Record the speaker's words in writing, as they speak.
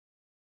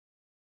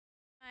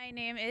My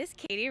name is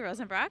Katie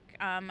Rosenbrock.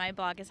 My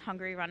blog is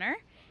Hungry Runner,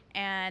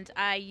 and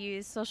I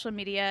use social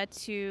media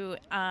to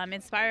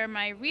inspire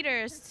my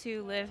readers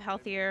to live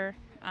healthier,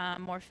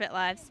 more fit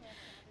lives.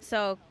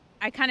 So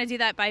I kind of do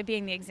that by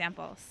being the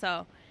example.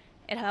 So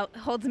it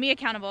holds me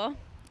accountable,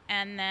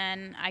 and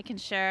then I can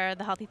share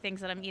the healthy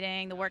things that I'm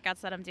eating, the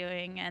workouts that I'm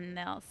doing, and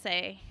they'll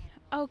say,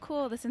 "Oh,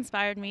 cool, this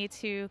inspired me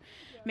to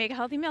make a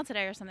healthy meal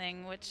today," or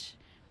something, which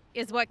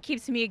is what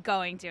keeps me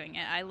going doing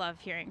it. I love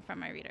hearing from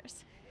my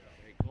readers.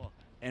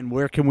 And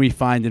where can we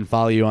find and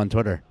follow you on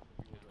Twitter?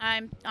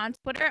 I'm on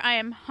Twitter. I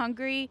am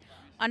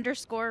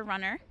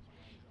hungry_runner.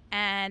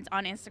 And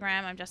on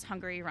Instagram, I'm just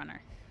hungry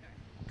runner.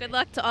 Good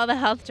luck to all the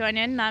Health Join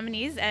In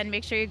nominees, and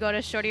make sure you go to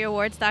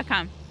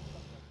shortyawards.com.